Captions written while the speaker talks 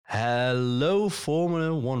Hello,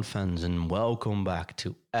 Formula One fans, and welcome back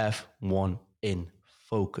to F1 in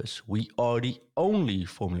Focus. We are the only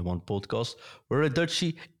Formula One podcast where a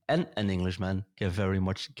Dutchie and an Englishman can very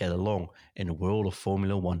much get along in the world of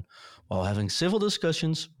Formula One while having civil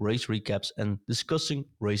discussions, race recaps, and discussing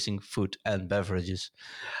racing food and beverages.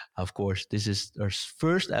 Of course, this is our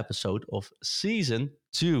first episode of season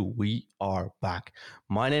 2. We are back.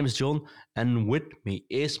 My name is John, and with me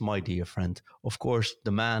is my dear friend, of course,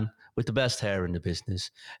 the man with the best hair in the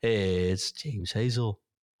business. It's James Hazel.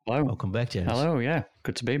 Hello. Welcome back, James. Hello, yeah.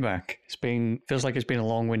 Good to be back. Feels like it's been a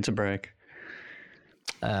long winter break.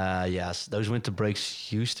 Yes, those winter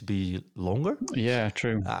breaks used to be longer. Yeah,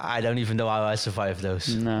 true. I don't even know how I survived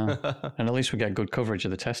those. No. And at least we get good coverage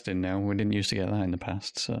of the testing now. We didn't used to get that in the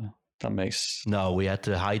past, so that makes... No, we had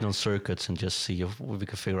to hide on circuits and just see if we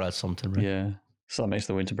could figure out something, right? Yeah. So that makes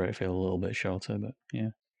the winter break feel a little bit shorter, but yeah.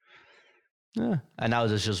 Yeah. And now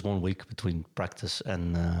there's just 1 week between practice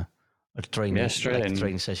and training,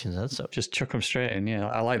 training sessions. So just chuck them straight in. Yeah,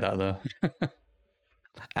 I like that though.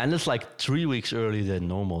 And it's like 3 weeks earlier than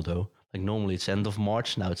normal, though. Like normally it's end of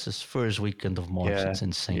March. Now it's this first weekend of March. Yeah, it's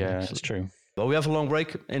insane. Yeah, that's true. But we have a long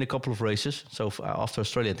break in a couple of races. So after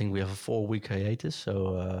Australia, I think we have a 4-week hiatus.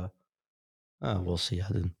 So we'll see how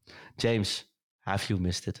then. James, have you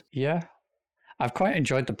missed it? Yeah, I've quite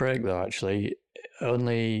enjoyed the break though. Actually, I've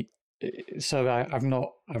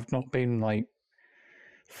not been like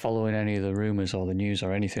following any of the rumours or the news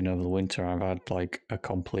or anything over the winter. I've had like a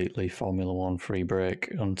completely Formula One free break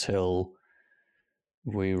until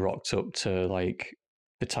we rocked up to like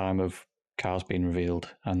the time of cars being revealed,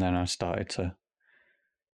 and then I started to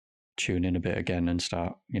tune in a bit again and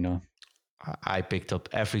start, I picked up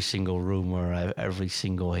every single rumor, every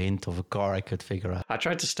single hint of a car I could figure out. I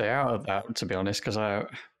tried to stay out of that, to be honest, because I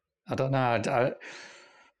don't know.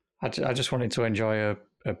 I just wanted to enjoy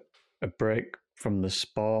a break from the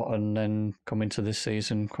sport and then come into this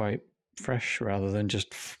season quite fresh rather than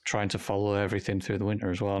just trying to follow everything through the winter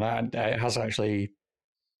as well. And it has actually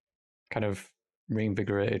kind of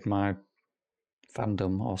reinvigorated my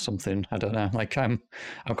fandom or something. I don't know. Like I'm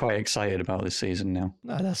quite excited about this season now.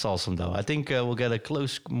 No, that's awesome, though. I think we'll get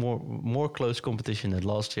a more close competition than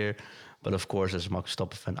last year. But of course, as a Max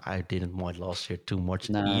Verstappen fan, I didn't mind last year too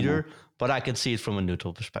much either. No. But I can see it from a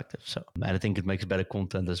neutral perspective. So, and I think it makes better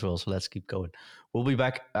content as well. So let's keep going. We'll be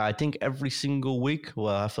back, I think, every single week.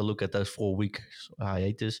 We'll have a look at those 4 week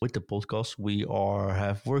hiatus with the podcast. We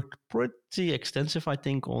have worked pretty extensive, I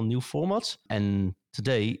think, on new formats. And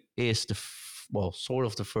today is sort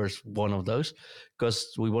of the first one of those,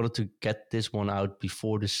 because we wanted to get this one out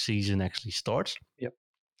before the season actually starts. Yep.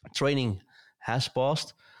 Training has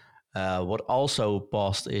passed. What also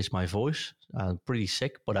passed is my voice. I'm pretty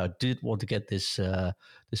sick, but I did want to get this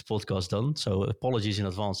podcast done. So apologies in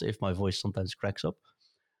advance if my voice sometimes cracks up.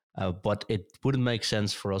 But it wouldn't make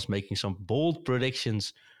sense for us making some bold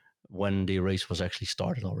predictions when the race was actually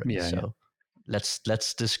started already.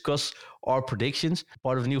 Let's discuss our predictions.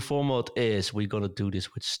 Part of the new format is we're going to do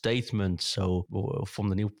this with statements. So from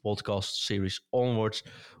the new podcast series onwards,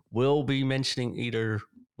 we'll be mentioning either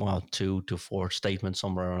 2 to 4 statements,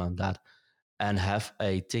 somewhere around that, and have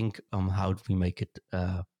a think on how do we make it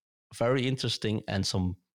very interesting and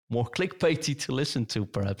some more clickbaity to listen to,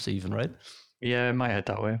 perhaps even, right? Yeah, it might head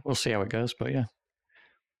that way. We'll see how it goes, but yeah.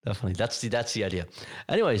 Definitely. That's the idea.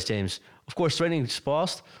 Anyways, James, of course, training is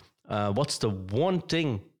past. What's the one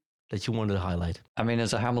thing that you wanted to highlight? I mean,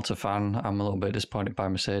 as a Hamilton fan, I'm a little bit disappointed by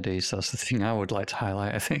Mercedes. That's the thing I would like to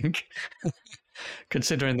highlight, I think.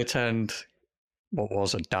 Considering they turned what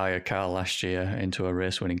was a dire car last year into a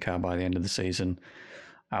race-winning car by the end of the season,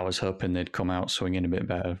 I was hoping they'd come out swinging a bit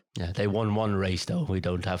better. Yeah, they won one race, though. We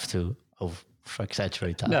don't have to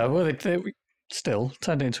exaggerate that. No, well, they still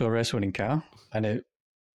turned it into a race-winning car, and it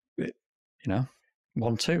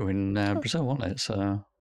won 2 in Brazil, wasn't it? So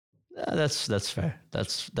that's fair.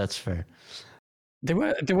 That's fair. They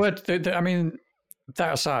were. I mean,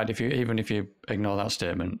 that aside, if you ignore that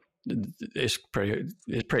statement, it's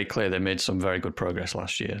pretty clear they made some very good progress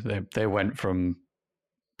last year. They went from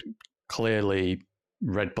clearly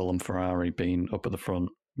Red Bull and Ferrari being up at the front,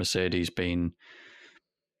 Mercedes being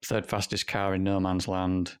third fastest car in no man's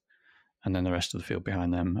land, and then the rest of the field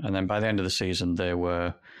behind them. And then by the end of the season, they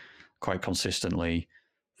were quite consistently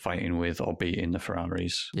fighting with or beating the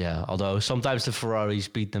Ferraris. Yeah, although sometimes the Ferraris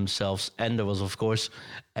beat themselves, and there was, of course,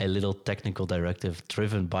 a little technical directive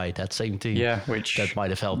driven by that same team. Yeah, which that might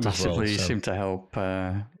have helped massively as well. Seemed to help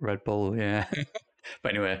Red Bull. Yeah,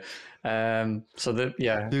 but anyway,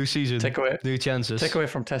 new season, new chances. Takeaway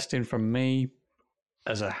from testing from me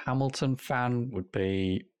as a Hamilton fan would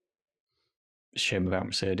be shame about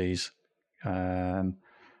Mercedes. If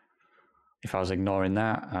I was ignoring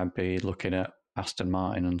that, I'd be looking at Aston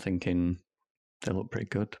Martin and thinking they look pretty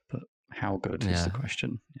good, but how good is the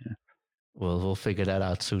question? Yeah. We'll figure that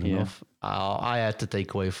out soon enough. I had to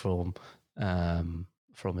take away from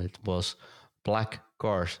it was black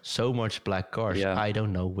cars. So much black cars. Yeah. I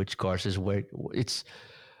don't know which cars is where. It's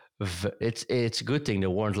a good thing there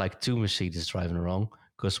weren't like two Mercedes driving around,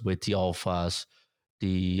 because with the Alphas,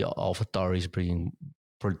 the AlphaTauris being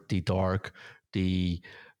pretty dark, the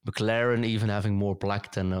McLaren even having more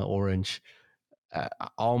black than orange.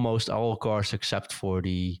 Almost all cars except for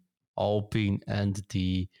the Alpine and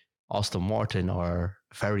the Aston Martin are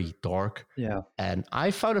very dark. Yeah. And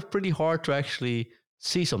I found it pretty hard to actually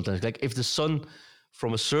see sometimes. Like if the sun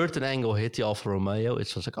from a certain angle hit the Alfa Romeo,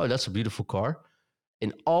 it's just like, oh, that's a beautiful car.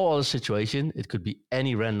 In all other situations, it could be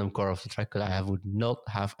any random car off the track, because I would not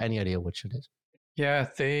have any idea which it is. Yeah,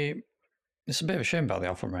 it's a bit of a shame about the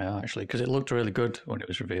Alfa Romeo, actually, because it looked really good when it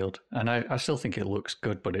was revealed. And I still think it looks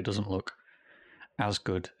good, but it doesn't look as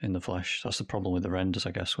good in the flesh. That's the problem with the renders,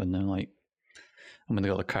 I guess, when they're like, and when they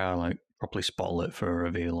got the car like properly spotlit for a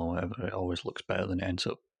reveal or whatever, it always looks better than it ends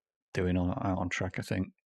up doing out on track, I think.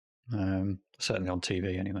 Certainly on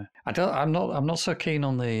TV, anyway. I'm not so keen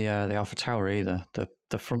on the Alpha Tower either.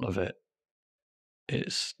 The front of it,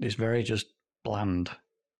 it's very just bland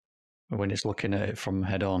when it's looking at it from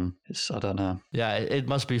head on. I don't know. Yeah, it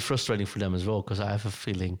must be frustrating for them as well, because I have a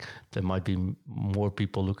feeling there might be more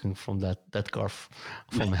people looking from that car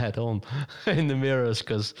from head on in the mirrors,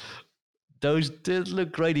 because those didn't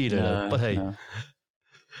look great either. But hey,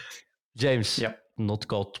 James, not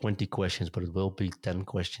called 20 questions, but it will be 10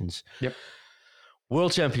 questions. Yep.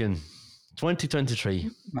 World champion 2023.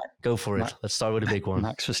 Go for it. Let's start with a big one.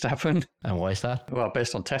 Max Verstappen. And why is that? Well,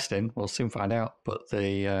 based on testing, we'll soon find out. But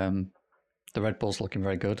the Red Bull's looking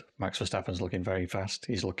very good. Max Verstappen's looking very fast.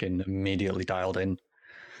 He's looking immediately dialed in.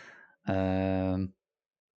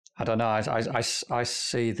 I don't know. I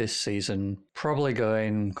see this season probably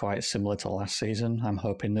going quite similar to last season. I'm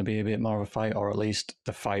hoping there'll be a bit more of a fight, or at least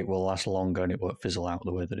the fight will last longer and it won't fizzle out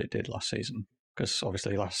the way that it did last season. Because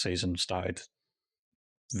obviously last season started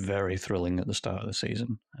very thrilling at the start of the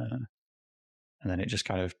season. And then it just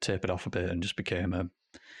kind of tapered off a bit and just became a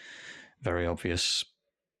very obvious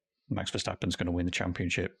Max Verstappen's going to win the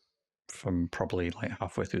championship from probably like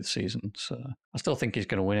halfway through the season. So I still think he's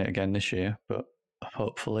going to win it again this year, but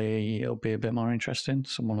hopefully it'll be a bit more interesting.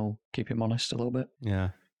 Someone will keep him honest a little bit.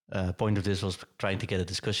 Yeah. Point of this was trying to get a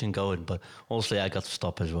discussion going, but honestly, I got to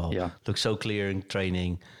stop as well. Yeah. Looks so clear in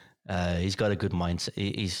training. He's got a good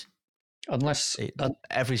mindset.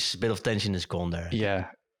 Every bit of tension is gone there. Yeah.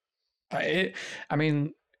 I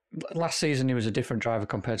mean, last season he was a different driver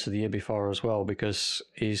compared to the year before as well, because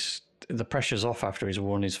the pressure's off after he's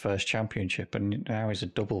won his first championship, and now he's a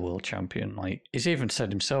double world champion. Like he's even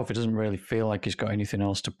said himself, he doesn't really feel like he's got anything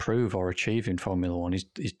else to prove or achieve in Formula One.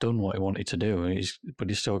 He's done what he wanted to do, but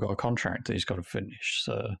he's still got a contract that he's got to finish.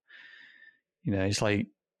 So,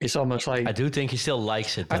 it's almost like I do think he still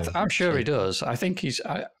likes it. I'm sure he does. I think he's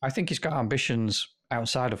got ambitions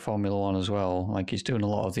outside of Formula One as well. Like he's doing a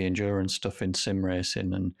lot of the endurance stuff in sim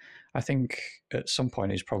racing, and I think at some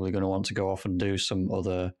point he's probably going to want to go off and do some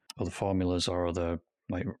other formulas or other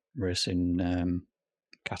like racing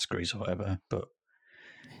categories or whatever. But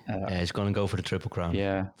he's going to go for the Triple Crown.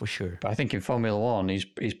 Yeah, for sure. But I think in Formula One,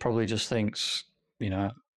 he's probably just thinks,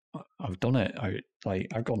 I've done it.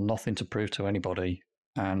 I've got nothing to prove to anybody,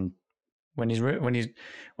 and when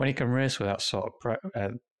he can race with that sort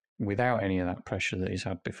of without any of that pressure that he's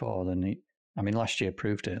had before, then last year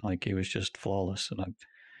proved it. Like he was just flawless, and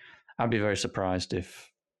I'd be very surprised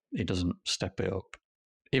if he doesn't step it up,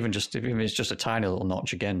 even if it's just a tiny little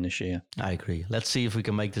notch again this year. I agree. Let's see if we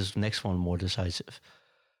can make this next one more decisive.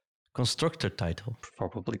 Constructor title.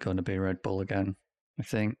 Probably going to be Red Bull again, I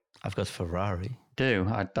think. I've got Ferrari.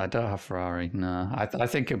 I don't have Ferrari. No, I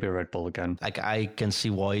think it'll be Red Bull again. Like I can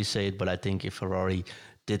see why you say it, but I think if Ferrari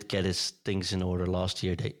did get his things in order last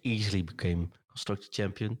year, they easily became constructor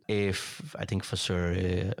champion. If I think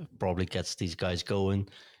Vasseur probably gets these guys going,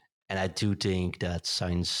 and I do think that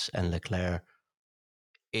Sainz and Leclerc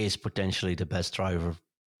is potentially the best driver,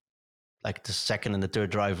 like the second and the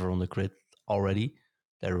third driver on the grid already.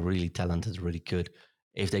 They're really talented, really good.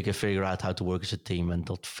 If they can figure out how to work as a team and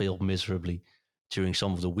not fail miserably during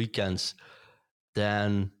some of the weekends,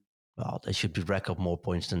 then they should be rack up more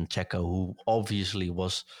points than Checo, who obviously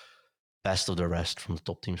was best of the rest from the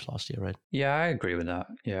top teams last year, right? Yeah, I agree with that.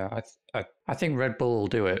 Yeah, I think Red Bull will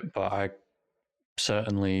do it, but I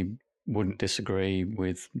certainly wouldn't disagree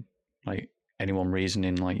with like anyone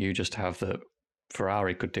reasoning like you just have that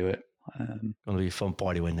Ferrari could do it. Going to be a fun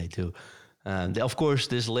party when they do. And of course,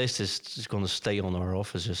 this list is just going to stay on our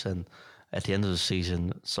offices. And at the end of the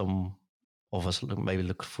season, some of us maybe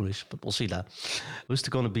look foolish, but we'll see that.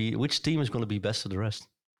 Which team is going to be best of the rest?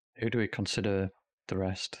 Who do we consider the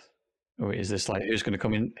rest? Or is this like who's going to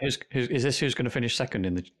come in? Who's going to finish second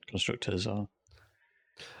in the constructors? Or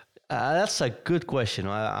that's a good question.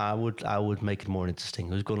 I would make it more interesting.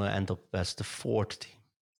 Who's going to end up as the fourth team?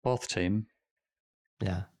 Fourth team.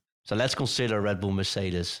 Yeah. So let's consider Red Bull,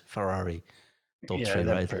 Mercedes, Ferrari, top three,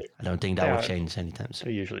 right? I don't think that would change anytime soon.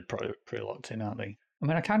 They're usually pretty locked in, aren't they? I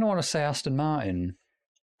mean, I kind of want to say Aston Martin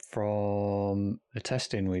from the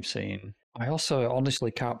testing we've seen. I also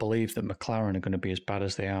honestly can't believe that McLaren are going to be as bad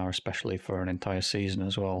as they are, especially for an entire season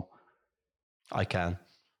as well. I can,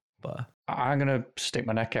 but I'm going to stick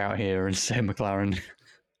my neck out here and say McLaren.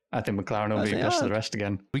 I think McLaren will be best of the rest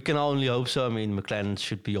again. We can only hope so. I mean, McLaren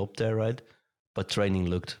should be up there, right? But training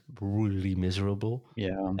looked really miserable.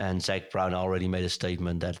 Yeah. And Zach Brown already made a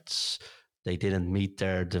statement that they didn't meet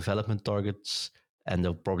their development targets and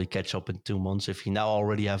they'll probably catch up in 2 months. If you now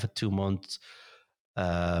already have a 2-month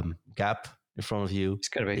gap in front of you,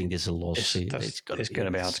 I think this is a loss. It's going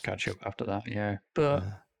to be hard to catch up after that, yeah. But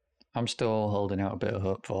I'm still holding out a bit of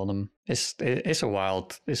hope for them. It's a bit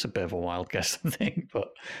of a wild guess, I think,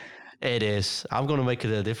 but it is. I'm going to make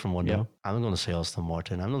it a different one, though. I'm going to say Aston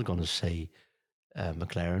Martin. I'm not going to say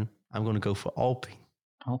McLaren. I'm going to go for Alpine.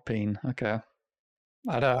 Alpine, okay.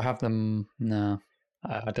 I don't have them. No,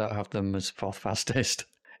 I don't have them as fourth fastest.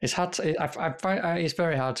 It's hard. It's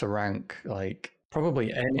very hard to rank. Like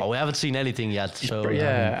probably any. Oh, we haven't seen anything yet. So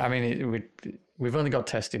yeah, I mean, we've only got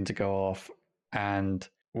testing to go off, and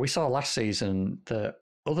we saw last season that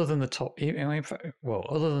other than the top,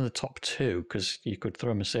 other than the top two, because you could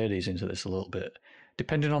throw Mercedes into this a little bit,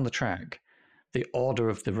 depending on the track, the order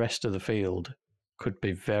of the rest of the field could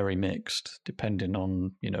be very mixed depending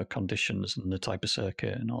on conditions and the type of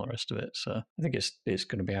circuit and all the rest of it. So I think it's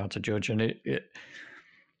going to be hard to judge, and it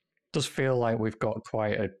does feel like we've got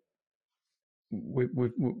quite a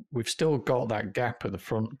we've still got that gap at the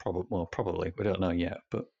front. Probably we don't know yet,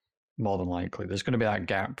 but more than likely there's going to be that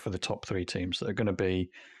gap for the top three teams that are going to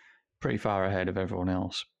be pretty far ahead of everyone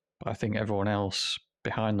else. But I think everyone else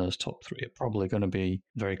behind those top three are probably going to be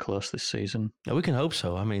very close this season. Yeah, we can hope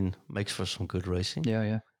so. I mean, makes for some good racing.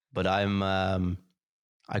 Yeah. But I'm not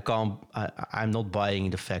buying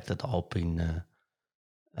the fact that Alpine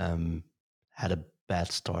had a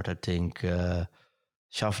bad start. I think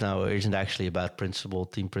Schaffner isn't actually a bad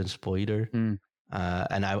team principal either.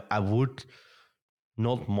 And I would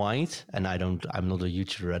not mind, and I'm not a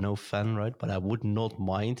huge Renault fan, right? But I would not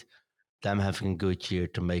mind them having a good year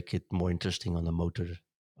to make it more interesting on the motor,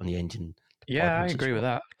 on the engine. Yeah, I agree with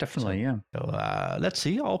that. Definitely, So let's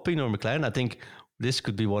see, Alpine or McLaren. I think this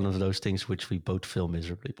could be one of those things which we both fail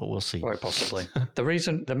miserably, but we'll see. Quite possibly.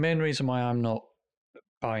 The main reason why I'm not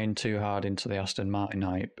buying too hard into the Aston Martin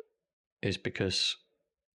hype is because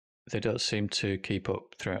they don't seem to keep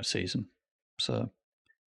up throughout the season. So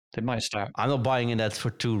they might start. I'm not buying in that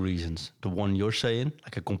for two reasons. The one you're saying,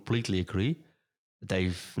 like I completely agree.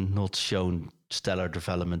 They've not shown stellar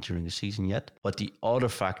development during the season yet. But the other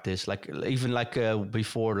fact is,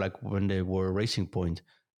 before, like when they were Racing Point,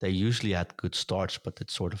 they usually had good starts, but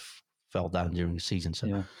it sort of fell down during the season.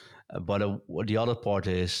 So, but the other part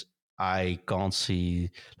is, I can't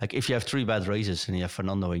see, like if you have 3 bad races and you have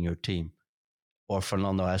Fernando in your team, or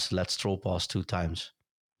Fernando has to let Stroll pass 2 times,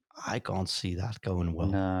 I can't see that going well.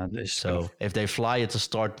 No, if they fly at the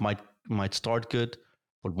start, might start good.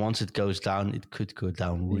 But once it goes down, it could go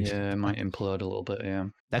down really. Yeah, it might implode a little bit, yeah.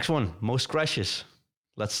 Next one, most crashes.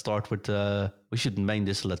 Let's start with, we should name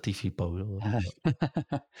this Latifi poll.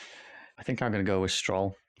 I think I'm going to go with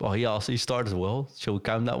Stroll. Well, he started well. Shall we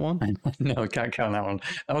count that one? No, we can't count that one.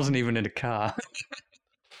 That wasn't even in a car.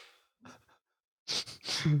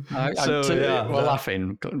 We're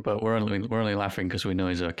laughing, but we're only laughing because we know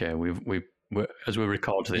he's okay. As we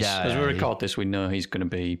record this, we know he's going to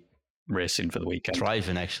be racing for the weekend.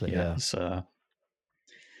 Driving, actually, yeah. So,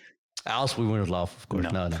 else we wouldn't laugh, of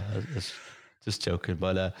course. No, it's just joking.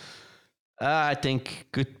 But I think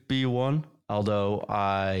could be one. Although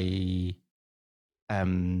I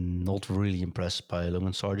am not really impressed by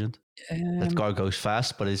Logan Sargent. That car goes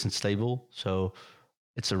fast, but isn't stable. So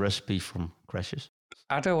it's a recipe from crashes.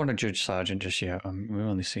 I don't want to judge Sargent just yet. We've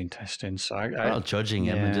only seen testing, so I'm not judging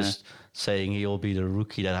him. I'm just saying he'll be the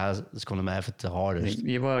rookie that's going to have it the hardest.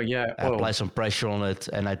 Apply some pressure on it,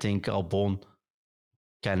 and I think Albon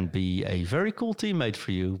can be a very cool teammate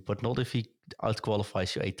for you, but not if he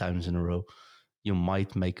outqualifies you 8 times in a row. You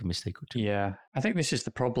might make a mistake or two. Yeah, I think this is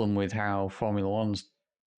the problem with how Formula One's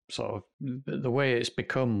sort of the way it's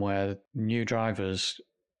become, where new drivers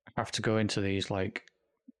have to go into these like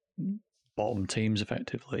bottom teams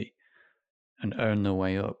effectively and earn their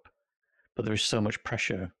way up. But there is so much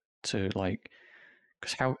pressure to like,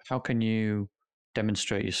 because how can you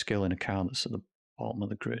demonstrate your skill in a car that's at the bottom of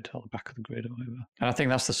the grid or the back of the grid or whatever? And I think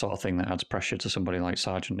that's the sort of thing that adds pressure to somebody like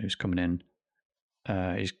Sargent who's coming in.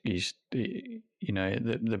 He'll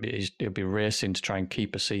be racing to try and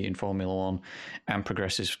keep a seat in Formula One and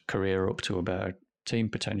progress his career up to a better team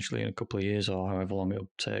potentially in a couple of years or however long it'll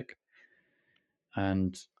take.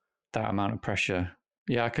 And that amount of pressure,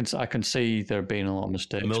 yeah, I can see there being a lot of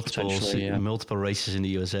mistakes potentially. Yeah. Multiple races in the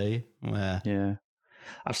USA. Yeah,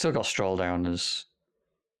 I've still got Stroll down as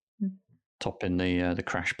top in the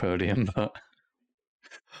crash podium, but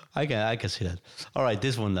I can see that. All right,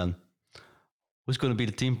 this one then. Who's going to be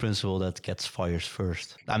the team principal that gets fired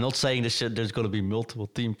first? I'm not saying there's going to be multiple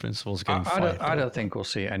team principals getting fired. I don't think we'll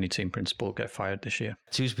see any team principal get fired this year.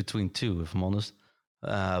 Choose between two, if I'm honest.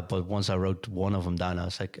 But once I wrote one of them down, I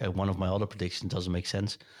was like, one of my other predictions doesn't make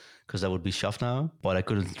sense because that would be Schaffner. But I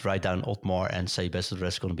couldn't write down Otmar and say best of the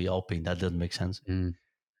rest is going to be Alpine. That doesn't make sense.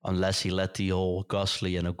 Unless he let the whole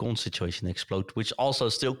Gasly and Ocon situation explode, which also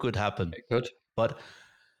still could happen. It could. But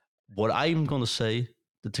what I'm going to say,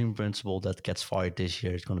 the team principal that gets fired this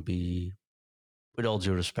year is going to be, with all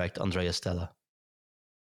due respect, Andrea Stella.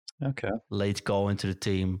 Okay. Late call into the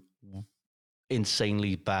team,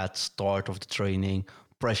 insanely bad start of the training.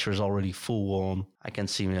 Pressure is already full on. I can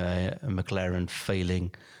see a McLaren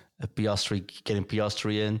failing, getting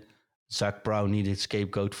Piastri in. Zach Brown needed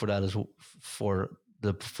scapegoat for that as well, for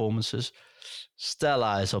the performances.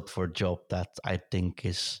 Stella is up for a job that I think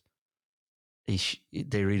they're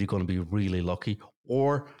really going to be really lucky,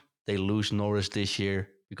 or they lose Norris this year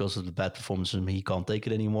because of the bad performance and he can't take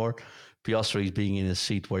it anymore. Piastri is being in a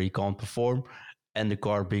seat where he can't perform, and the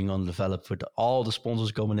car being undeveloped with all the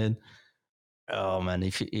sponsors coming in. Oh man,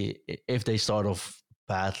 if they start off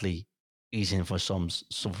badly, he's in for some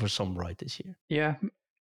ride this year. Yeah,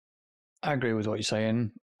 I agree with what you're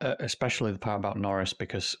saying, especially the part about Norris,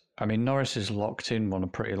 because I mean Norris is locked in on a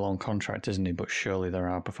pretty long contract, isn't he? But surely there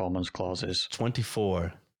are performance clauses.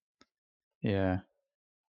 24. Yeah.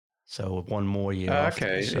 So one more year.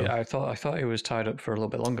 Okay, so. I thought he was tied up for a little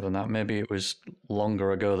bit longer than that. Maybe it was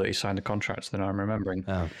longer ago that he signed the contract than I'm remembering.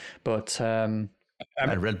 Oh. But and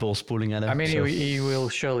Red Bull's pulling at him. I mean, he will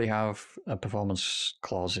surely have a performance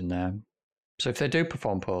clause in there. So if they do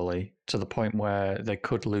perform poorly to the point where they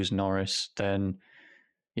could lose Norris, then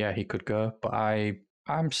yeah, he could go. But I'm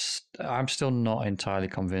still not entirely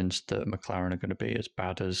convinced that McLaren are going to be as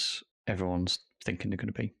bad as everyone's thinking they're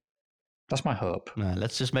going to be. That's my hope. No,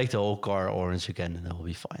 let's just make the whole car orange again, and it'll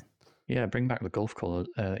be fine. Yeah, bring back the Gulf color.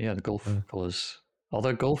 The Gulf colors.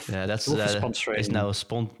 Although Gulf, yeah, that's Gulf is sponsoring. It's now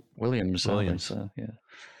Williams. So, yeah.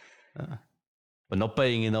 But not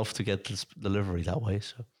paying enough to get this delivery that way.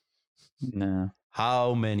 So no.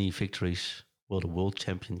 How many victories will the world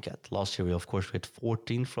champion get? Last year, we had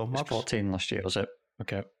 14 from Max. 14 last year, was it?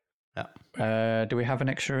 Okay. Yeah. Do we have an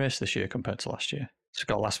extra race this year compared to last year? It's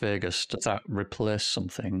got Las Vegas. Does that replace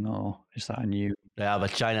something, or is that a new? Yeah,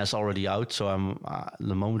 but China's already out, so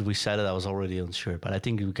the moment we said it, I was already unsure. But I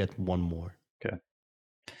think we get one more. Okay.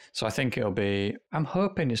 So I think it'll be. I'm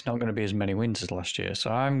hoping it's not going to be as many wins as last year.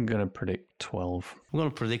 So I'm going to predict 12. I'm going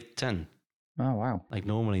to predict 10. Oh wow! Like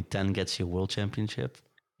normally, 10 gets you a world championship.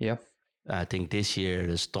 Yeah. I think this year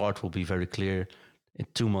the start will be very clear. In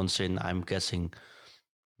 2 months in, I'm guessing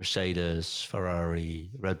Mercedes, Ferrari,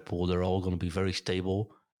 Red Bull, they're all going to be very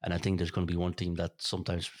stable. And I think there's going to be one team that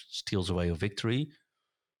sometimes steals away a victory.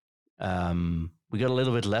 We got a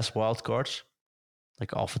little bit less wild cards. Like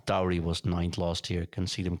AlphaTauri was 9th last year. Can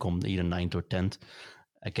see them come either 9th or 10th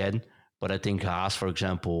again. But I think Haas, for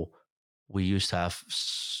example, we used to have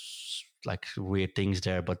like weird things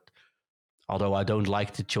there. But although I don't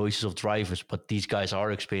like the choices of drivers, but these guys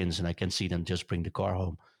are experienced and I can see them just bring the car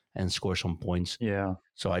home and score some points. Yeah.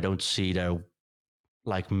 So I don't see there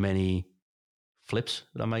like many flips.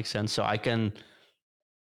 That makes sense. So I think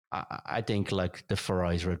like the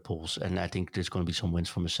Ferraris, Red Bulls, and I think there's going to be some wins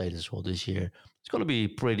for Mercedes as well this year. It's going to be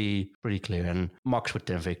pretty clear. And Max with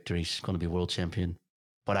 10 victories is going to be world champion.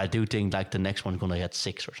 But I do think like the next one's going to get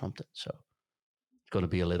 6 or something. So it's going to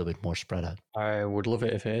be a little bit more spread out. I would love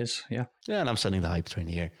it if it is. Yeah. Yeah, and I'm sending the hype train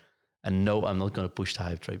here. And no, I'm not going to push the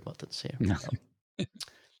hype train buttons here. No.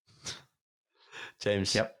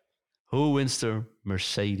 James. Yep. Who wins the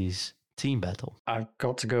Mercedes team battle? I've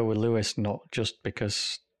got to go with Lewis, not just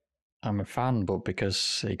because I'm a fan, but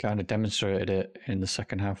because he kind of demonstrated it in the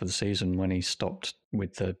second half of the season when he stopped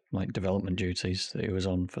with the development duties that he was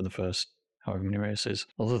on for the first however many races,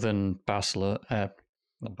 other than Barcelona,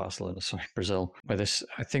 not Barcelona, sorry, Brazil, where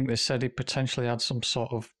I think they said he potentially had some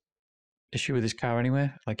sort of issue with his car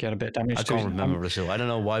anyway. Like he had a bit of damage I to can't his. remember Brazil. I don't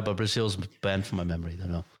know why, but Brazil's banned from my memory. I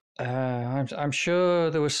don't know. I'm sure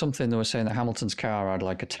there was something they were saying that Hamilton's car had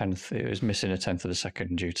like a tenth. It was missing a tenth of a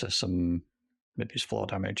second due to some maybe his floor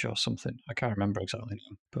damage or something. I can't remember exactly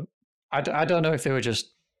now, but I don't know if they were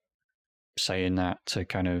just saying that to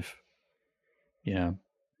kind of Yeah.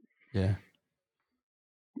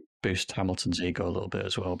 boost Hamilton's ego a little bit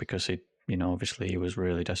as well, because obviously he was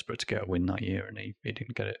really desperate to get a win that year and he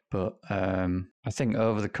didn't get it. But I think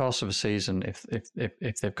over the course of a season, if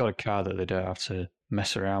they've got a car that they don't have to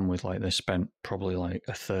mess around with, like they spent probably like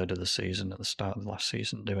a third of the season at the start of the last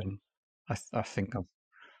season doing, I think I've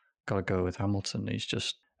got to go with Hamilton. He's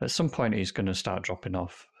just, at some point he's going to start dropping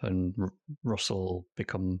off and Russell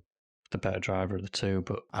become the better driver of the two.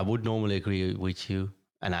 But I would normally agree with you,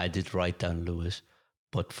 and I did write down Lewis,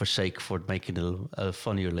 but for making a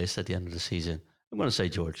funnier list at the end of the season, I'm going to say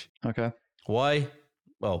George. okay. Why?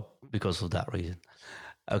 Well, because of that reason.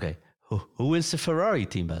 Okay, who wins the Ferrari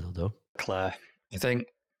team battle though? Claire, I think.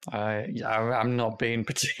 I'm not being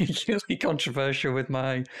particularly controversial with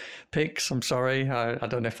my picks. I'm sorry. I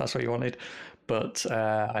don't know if that's what you wanted, but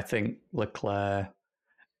I think Leclerc.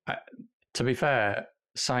 To be fair,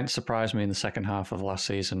 Sainz surprised me in the second half of last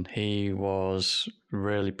season. He was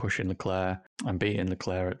really pushing Leclerc and beating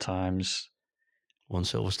Leclerc at times. One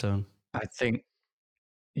Silverstone. I think,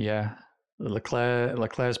 yeah,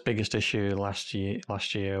 Leclerc's biggest issue last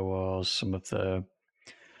year was some of the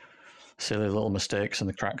silly little mistakes and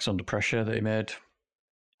the cracks under pressure that he made.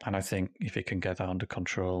 And I think if he can get that under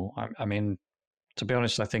control, I mean, to be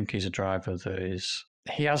honest, I think he's a driver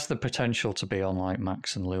he has the potential to be on like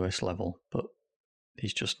Max and Lewis level, but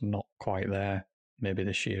he's just not quite there. Maybe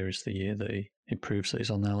this year is the year that he proves that he's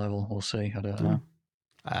on their level. We'll see. I don't know.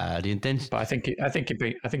 The intention, but I think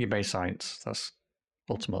he beats Science. That's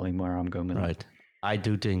ultimately where I'm going with right? that. I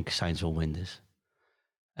do think Sainz will win this,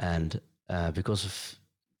 and because of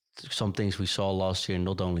some things we saw last year,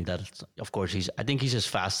 not only that, of course, I think he's as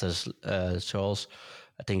fast as Charles.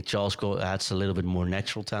 I think Charles adds a little bit more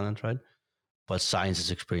natural talent, right? But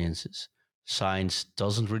Sainz's experiences. Sainz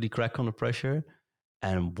doesn't really crack under pressure,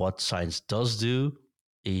 and what Sainz does do,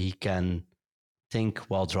 he can think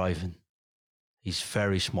while driving. He's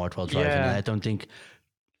very smart while driving, and I don't think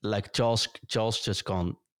like Charles just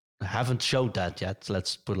haven't showed that yet.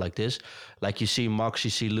 Let's put it like this: like you see Max,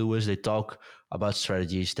 you see Lewis, they talk about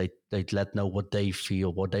strategies. They let know what they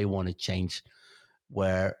feel, what they want to change.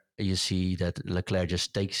 Where you see that Leclerc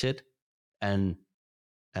just takes it and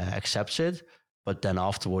accepts it, but then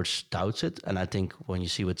afterwards doubts it. And I think when you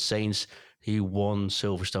see with Sainz, he won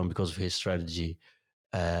Silverstone because of his strategy.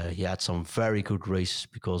 He had some very good races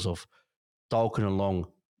because of talking along,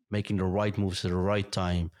 making the right moves at the right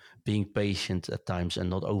time, being patient at times and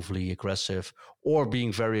not overly aggressive, or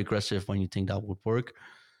being very aggressive when you think that would work.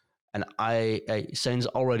 And Sainz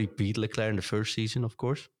already beat Leclerc in the first season, of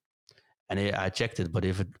course. And I checked it, but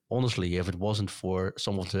if it wasn't for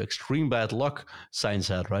some of the extreme bad luck Sainz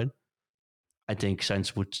had, right? I think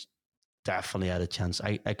Sainz would definitely had a chance.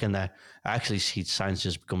 I can actually see Sainz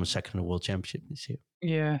just become a second in the world championship this year.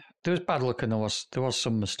 Yeah, there was bad luck and there was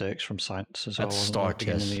some mistakes from Sainz as well. At start,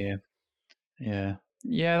 beginning of the year.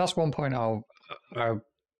 Yeah, that's one point I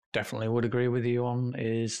definitely would agree with you on,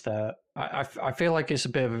 is that I feel like it's a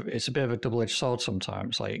bit of a double-edged sword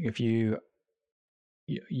sometimes. Like if you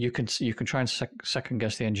can try and second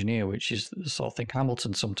guess the engineer, which is the sort of thing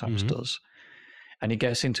Hamilton sometimes does, and he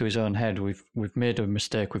gets into his own head. We've made a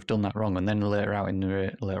mistake, we've done that wrong, and then later on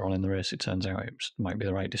in the race, it turns out it might be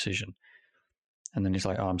the right decision, and then he's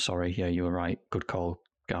like, "Oh, I'm sorry, yeah, you were right, good call,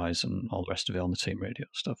 guys," and all the rest of it on the team radio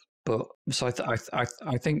stuff. But so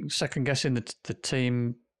I think second guessing the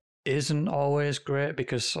team isn't always great,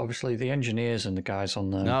 because obviously the engineers and the guys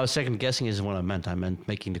on the second guessing isn't what I meant. I meant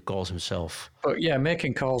making the calls himself. But yeah,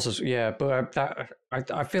 making calls is but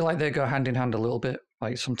I feel like they go hand in hand a little bit.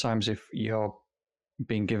 Like sometimes if you're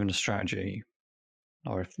being given a strategy,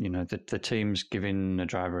 or if the team's giving a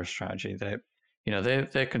driver a strategy,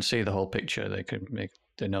 they can see the whole picture.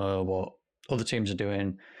 They know what other teams are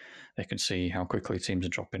doing. They can see how quickly teams are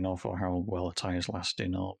dropping off or how well a tire's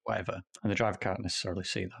lasting or whatever, and the driver can't necessarily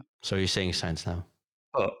see that. So you're saying Sainz now?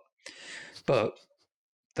 But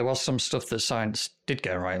there was some stuff that Sainz did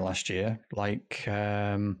get right last year, like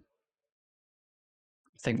I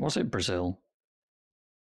think, was it Brazil?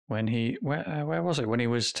 When where was it? When he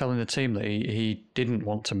was telling the team that he didn't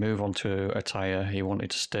want to move onto a tire, he wanted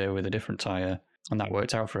to stay with a different tire, and that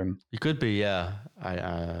worked out for him. It could be, yeah.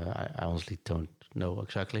 I honestly don't know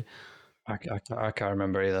exactly. I can't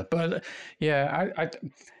remember either. But yeah,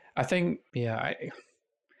 I think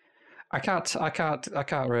I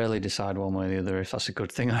can't really decide one way or the other if that's a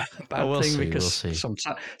good thing or a Oh, bad we'll thing, see. We'll because see.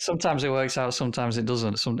 sometimes it works out, sometimes it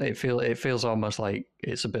doesn't. It feels almost like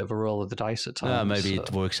it's a bit of a roll of the dice at times. Maybe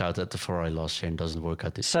it works out at the Ferrari last year and doesn't work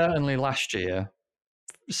out this year.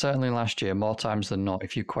 Certainly last year, more times than not,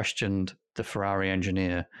 if you questioned the Ferrari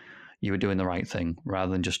engineer, you were doing the right thing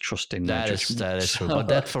rather than just trusting their judgment. That is true. But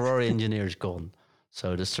that Ferrari engineer is gone.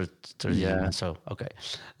 So the strategy Yeah. man. So okay,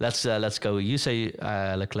 let's go. You say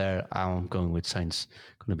Leclerc. I'm going with Sainz.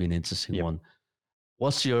 Going to be an interesting Yep. one.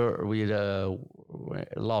 What's your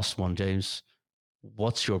last one, James?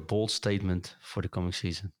 What's your bold statement for the coming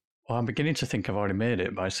season? Well, I'm beginning to think I've already made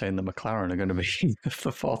it by saying the McLaren are going to be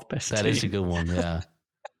the fourth best That team. is a good one. Yeah.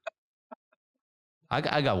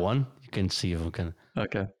 I got one. You can see if I can.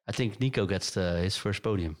 Okay. I think Nico gets his first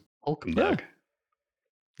podium. Hulkenberg. Yeah.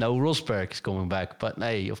 No, Rosberg is coming back, but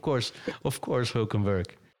hey, of course, Hulkenberg.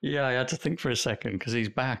 Yeah, I had to think for a second because he's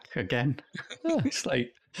back again. Yeah. It's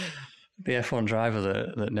like the F1 driver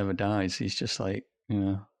that never dies. He's just like,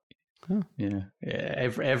 yeah.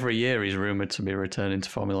 Every year he's rumored to be returning to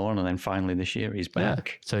Formula One, and then finally this year he's back.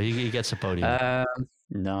 Yeah. So he gets a podium.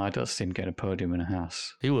 No, I don't see him get a podium in a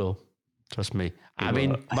Haas. He will. Trust me. I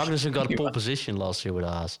mean, Magnussen got a pole position last year with a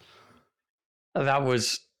Haas. That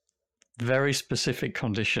was very specific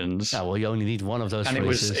conditions. Yeah, well, you only need one of those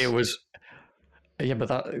races. It was. Yeah,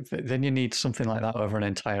 but then you need something like that over an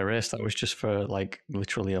entire race. That was just for like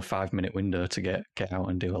literally a 5-minute window to get out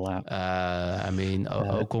and do a lap. I mean,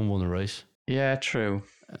 Ocon won the race. Yeah, true.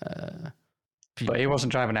 But he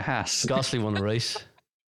wasn't driving a Haas. Gasly won the race.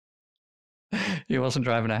 He wasn't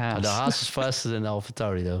driving a Haas. And the Haas is faster than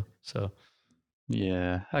AlphaTauri, though. So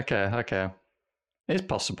yeah, okay. It's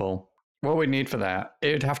possible. What we need for that,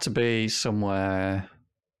 it would have to be somewhere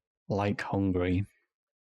like Hungary.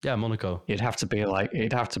 Yeah, Monaco. It'd have to be like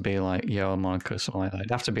Monaco, something like that.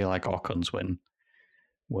 It'd have to be like Ocon's win,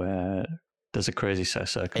 where there's a crazy set of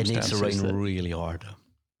circumstances. It needs to rain really hard, though.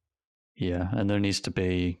 Yeah, and there needs to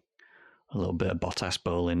be a little bit of Bottas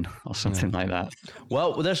bowling or something like that.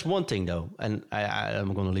 Well, there's one thing though, and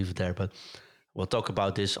I'm going to leave it there, but we'll talk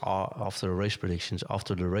about this after the race predictions,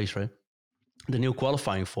 after the race, right? The new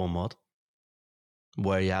qualifying format,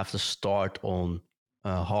 where you have to start on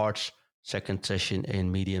hards, second session in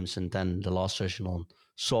mediums, and then the last session on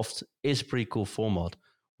soft, is a pretty cool format,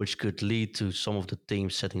 which could lead to some of the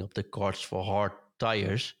teams setting up the cards for hard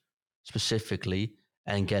tires specifically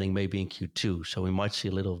and getting maybe in Q2. So we might see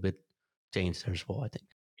a little bit change there as well, I think.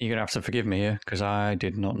 You're going to have to forgive me here because I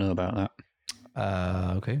did not know about that.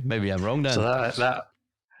 Okay, maybe I'm wrong then. So that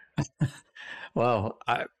well,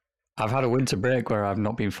 I've had a winter break where I've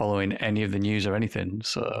not been following any of the news or anything.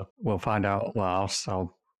 So we'll find out. Well,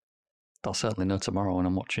 I'll certainly know tomorrow when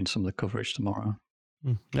I'm watching some of the coverage tomorrow.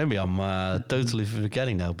 Maybe I'm totally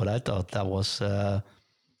forgetting now, but I thought that was.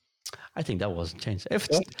 I think that wasn't changed.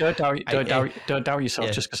 Don't doubt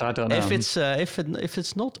yourself just because I don't know. If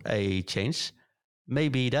it's not a change,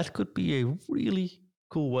 maybe that could be a really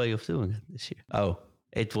cool way of doing it this year. Oh,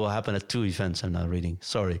 it will happen at 2 events. I'm now reading.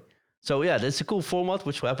 Sorry. So yeah, that's a cool format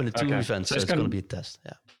which will happen at 2 events. So it's going to be a test.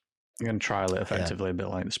 Yeah. I'm going to trial it effectively, a bit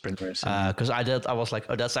like the sprint race. Because I was like,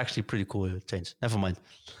 oh, that's actually pretty cool change. Never mind.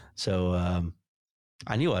 So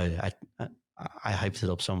I knew I hyped it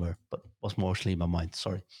up somewhere, but was mostly in my mind.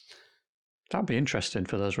 Sorry. That'd be interesting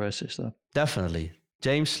for those races, though. Definitely.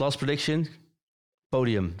 James, last prediction.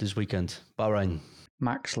 Podium this weekend. Bahrain.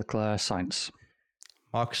 Max, Leclerc, Sainz.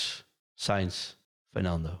 Max, Sainz,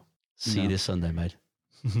 Fernando. See you this Sunday, mate.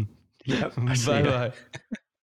 Yep. Bye-bye.